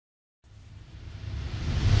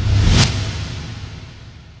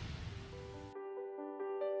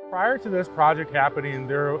Prior to this project happening,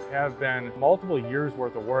 there have been multiple years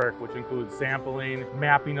worth of work, which includes sampling,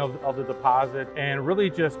 mapping of the deposit, and really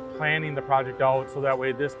just planning the project out so that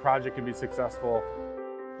way this project can be successful.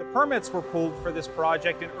 The permits were pulled for this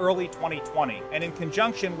project in early 2020, and in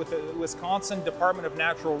conjunction with the Wisconsin Department of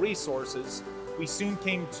Natural Resources, we soon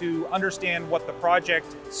came to understand what the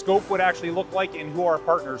project scope would actually look like and who our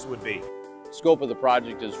partners would be. The scope of the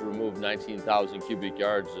project is to remove 19,000 cubic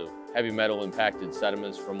yards of heavy metal impacted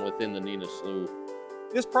sediments from within the Neenah Slough.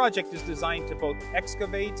 This project is designed to both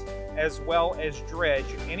excavate as well as dredge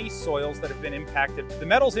any soils that have been impacted. The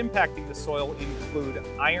metals impacting the soil include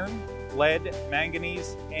iron, lead,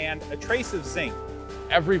 manganese, and a trace of zinc.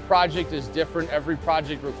 Every project is different. Every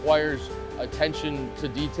project requires attention to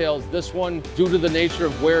details. This one, due to the nature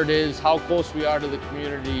of where it is, how close we are to the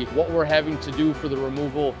community, what we're having to do for the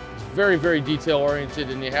removal, it's very, very detail oriented,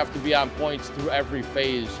 and you have to be on point through every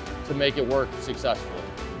phase to make it work successfully.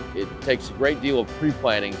 It takes a great deal of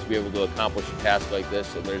pre-planning to be able to accomplish a task like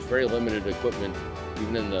this, and there's very limited equipment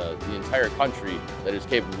even in the entire country that is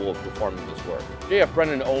capable of performing this work. J.F.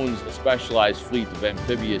 Brennan owns a specialized fleet of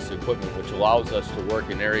amphibious equipment which allows us to work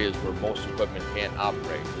in areas where most equipment can't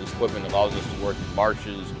operate. This equipment allows us to work in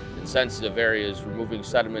marshes and sensitive areas, removing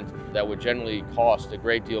sediment that would generally cost a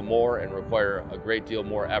great deal more and require a great deal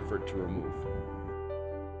more effort to remove.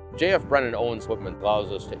 J.F. Brennan owns equipment that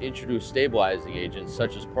allows us to introduce stabilizing agents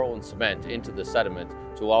such as Portland cement into the sediment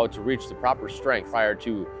to allow it to reach the proper strength prior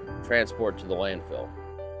to transport to the landfill.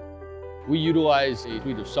 We utilize a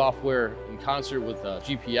suite of software in concert with a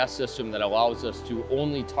GPS system that allows us to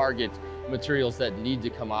only target materials that need to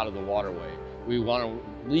come out of the waterway. We want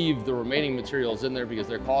to leave the remaining materials in there because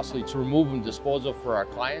they're costly to remove and dispose of for our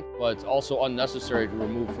client, but it's also unnecessary to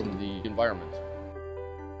remove from the environment.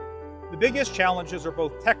 The biggest challenges are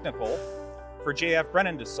both technical for J.F.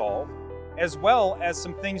 Brennan to solve, as well as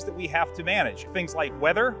some things that we have to manage. Things like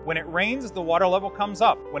weather. When it rains, the water level comes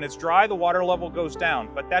up. When it's dry, the water level goes down.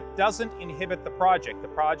 But that doesn't inhibit the project. The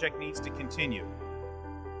project needs to continue.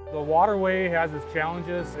 The waterway has its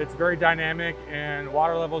challenges. It's very dynamic and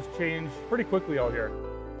water levels change pretty quickly out here.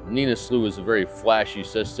 Neenah Slough is a very flashy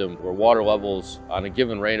system where water levels on a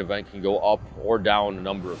given rain event can go up or down a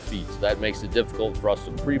number of feet. So that makes it difficult for us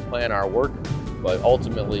to pre-plan our work, but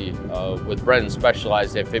ultimately with Brennan's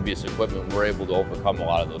specialized amphibious equipment, we're able to overcome a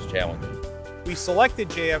lot of those challenges. We selected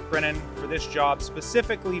J.F. Brennan for this job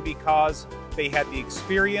specifically because they had the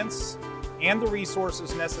experience and the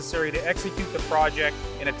resources necessary to execute the project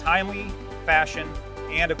in a timely fashion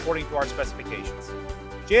and according to our specifications.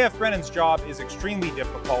 J.F. Brennan's job is extremely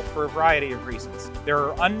difficult for a variety of reasons. There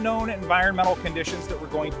are unknown environmental conditions that we're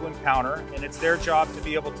going to encounter, and it's their job to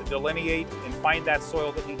be able to delineate and find that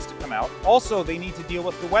soil that needs to come out. Also, they need to deal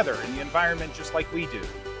with the weather and the environment just like we do.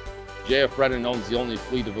 J.F. Brennan owns the only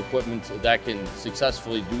fleet of equipment that can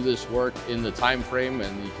successfully do this work in the time frame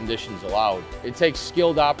and the conditions allowed. It takes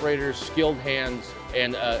skilled operators, skilled hands,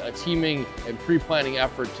 and a teaming and pre-planning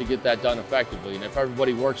effort to get that done effectively. And if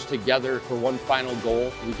everybody works together for one final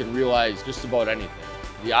goal, we can realize just about anything.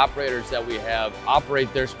 The operators that we have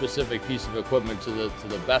operate their specific piece of equipment to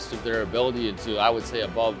the best of their ability and to, I would say,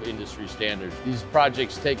 above industry standards. These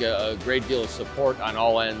projects take a great deal of support on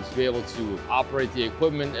all ends to be able to operate the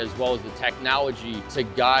equipment as well as the technology to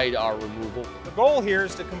guide our removal. The goal here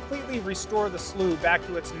is to completely restore the slough back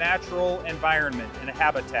to its natural environment and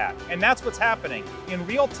habitat. And that's what's happening. In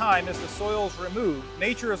real time, as the soil is removed,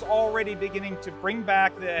 nature is already beginning to bring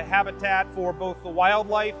back the habitat for both the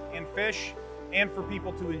wildlife and fish and for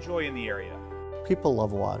people to enjoy in the area. People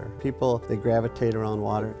love water. People, they gravitate around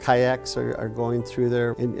water. Kayaks are going through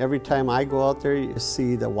there, and every time I go out there, you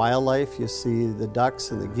see the wildlife, you see the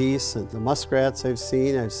ducks and the geese and the muskrats I've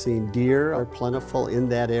seen deer are plentiful in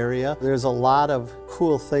that area. There's a lot of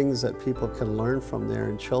cool things that people can learn from there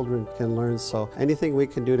and children can learn, so anything we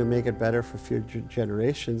can do to make it better for future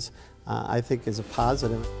generations, I think is a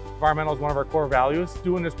positive. Environmental is one of our core values.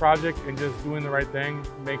 Doing this project and just doing the right thing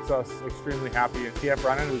makes us extremely happy. And J.F.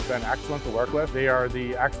 Brennan has been excellent to work with. They are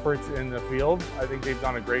the experts in the field. I think they've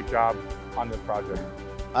done a great job on this project.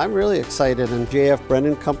 I'm really excited, and J.F.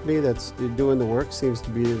 Brennan Company that's doing the work seems to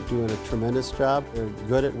be doing a tremendous job. They're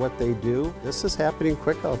good at what they do. This is happening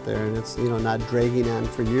quick out there, and it's not dragging on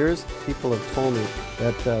for years. People have told me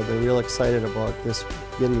that they're real excited about this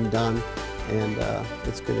getting done, and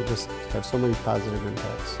it's going to just have so many positive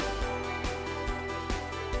impacts.